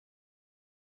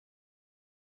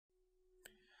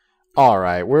All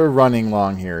right, we're running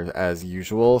long here as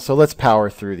usual, so let's power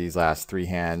through these last three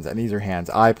hands. And these are hands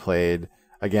I played,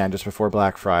 again, just before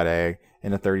Black Friday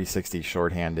in a 30-60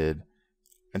 shorthanded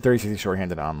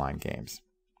online games.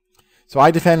 So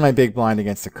I defend my big blind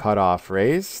against a cutoff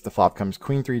raise. The flop comes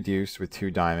queen 3 deuce with 2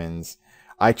 diamonds.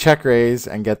 I check raise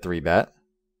and get 3-bet.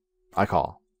 I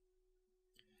call.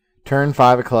 Turn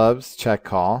 5 of clubs, check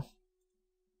call.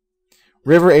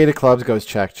 River 8 of clubs goes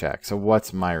check check. So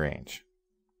what's my range?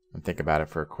 And think about it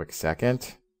for a quick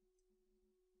second.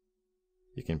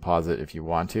 You can pause it if you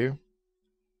want to.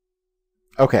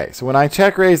 Okay, so when I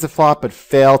check raise the flop but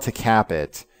fail to cap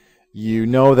it, you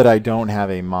know that I don't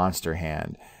have a monster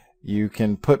hand. You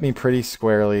can put me pretty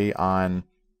squarely on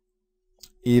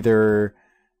either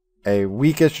a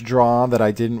weakish draw that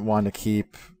I didn't want to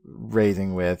keep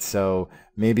raising with, so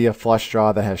maybe a flush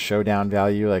draw that has showdown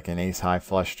value, like an ace-high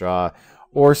flush draw,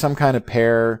 or some kind of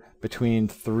pair between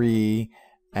 3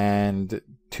 and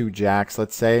 2 jacks,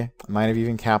 let's say. I might have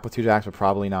even capped with 2 jacks, but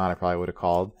probably not. I probably would have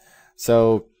called.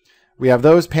 So we have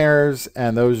those pairs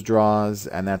and those draws,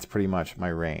 and that's pretty much my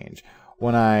range.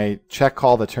 When I check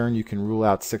call the turn, you can rule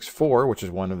out 6-4, which is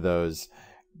one of those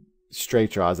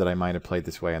straight draws that I might have played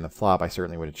this way on the flop. I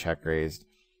certainly would have check raised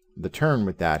the turn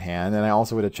with that hand, and I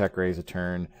also would have check raised a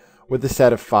turn with the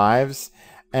set of 5s,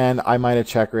 and I might have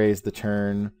check raised the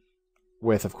turn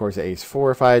with, of course,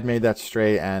 ace-4 if I had made that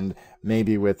straight, and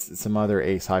maybe with some other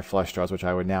ace-high flush draws, which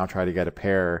I would now try to get a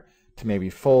pair to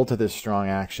maybe fold to this strong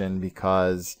action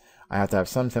because I have to have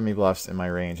some semi-bluffs in my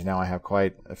range. Now I have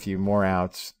quite a few more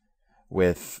outs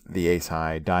with the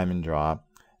ace-high diamond draw.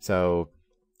 So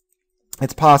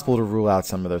it's possible to rule out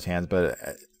some of those hands, but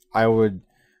I would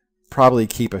probably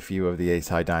keep a few of the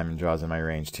ace-high diamond draws in my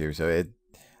range too. So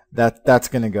that's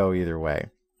going to go either way.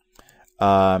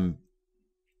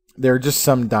 There are just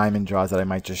some diamond draws that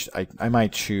I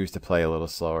might choose to play a little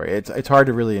slower. It's hard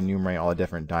to really enumerate all the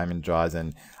different diamond draws,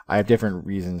 and I have different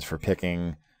reasons for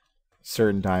picking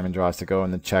certain diamond draws to go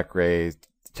in the check raise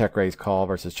call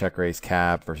versus check raise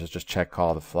cap versus just check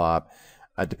call the flop,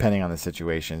 depending on the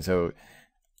situation. So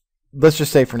let's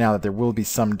just say for now that there will be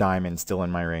some diamonds still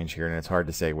in my range here, and it's hard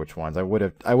to say which ones. I would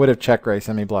have check raised,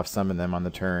 semi-bluffed some of them on the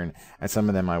turn, and some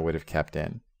of them I would have kept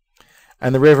in.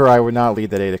 And the river, I would not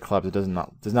lead that 8 of clubs. It does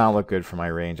not look good for my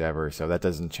range ever, so that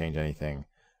doesn't change anything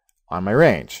on my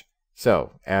range.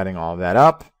 So adding all of that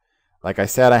up, like I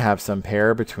said, I have some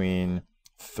pair between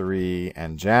 3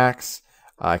 and jacks.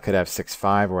 I could have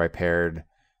 6-5 where I paired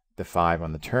the 5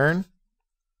 on the turn.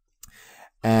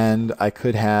 And I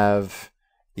could have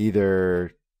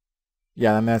either,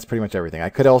 yeah, I mean, that's pretty much everything. I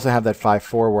could also have that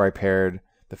 5-4 where I paired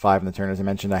the 5 on the turn. As I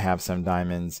mentioned, I have some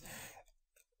diamonds.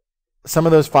 Some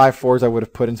of those 5-4s I would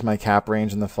have put into my cap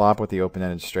range in the flop with the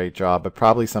open-ended straight draw, but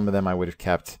probably some of them I would have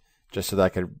kept just so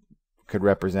that I could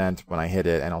represent when I hit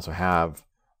it and also have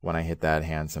when I hit that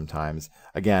hand sometimes.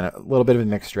 Again, a little bit of a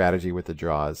mixed strategy with the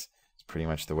draws. It's pretty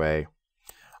much the way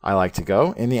I like to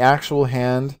go. In the actual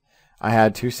hand, I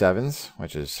had 2 7s,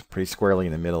 which is pretty squarely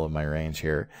in the middle of my range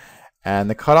here. And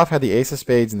the cutoff had the ace of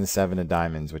spades and the 7 of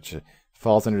diamonds, which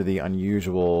falls under the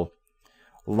unusual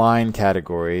line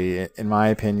category. In my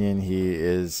opinion, he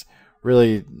is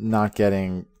really not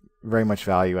getting very much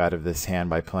value out of this hand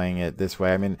by playing it this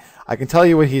way. I mean, I can tell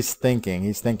you what he's thinking.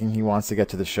 He's thinking he wants to get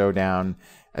to the showdown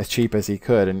as cheap as he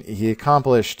could, and he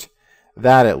accomplished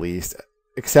that at least,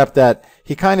 except that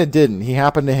he kind of didn't. He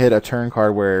happened to hit a turn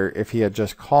card where if he had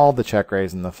just called the check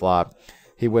raise in the flop,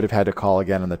 he would have had to call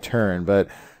again on the turn. But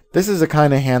this is the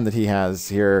kind of hand that he has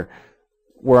here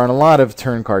where on a lot of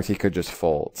turn cards he could just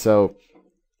fold. So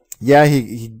yeah,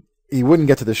 he wouldn't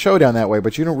get to the showdown that way,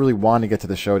 but you don't really want to get to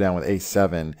the showdown with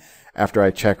ace-7 after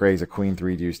I check raise a queen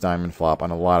 3 deuce diamond flop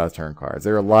on a lot of turn cards.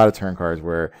 There are a lot of turn cards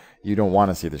where you don't want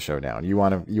to see the showdown. You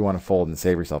want to fold and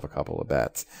save yourself a couple of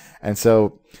bets. And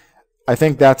so I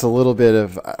think that's a little bit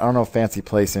of, I don't know if fancy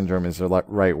play syndrome is the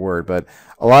right word, but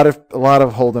a lot of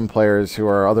Hold'em players who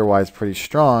are otherwise pretty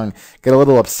strong get a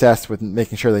little obsessed with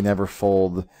making sure they never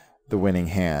fold the winning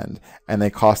hand, and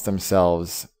they cost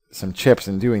themselves some chips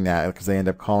in doing that because they end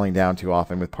up calling down too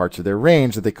often with parts of their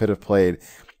range that they could have played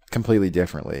completely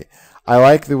differently. I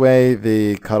like the way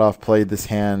the cutoff played this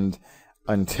hand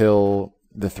until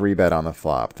the 3-bet on the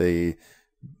flop. The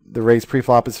raise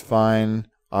pre-flop is fine.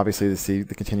 Obviously,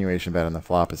 the continuation bet on the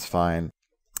flop is fine.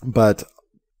 But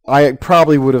I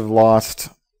probably would have lost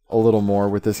a little more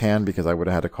with this hand because I would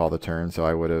have had to call the turn, so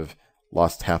I would have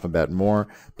lost half a bet more.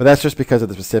 But that's just because of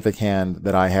the specific hand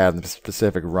that I had and the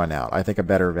specific run out. I think a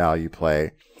better value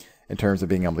play in terms of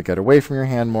being able to get away from your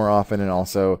hand more often and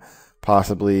also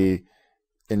possibly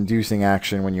inducing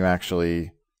action when you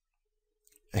actually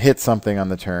hit something on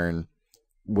the turn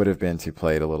would have been to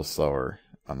play it a little slower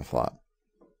on the flop.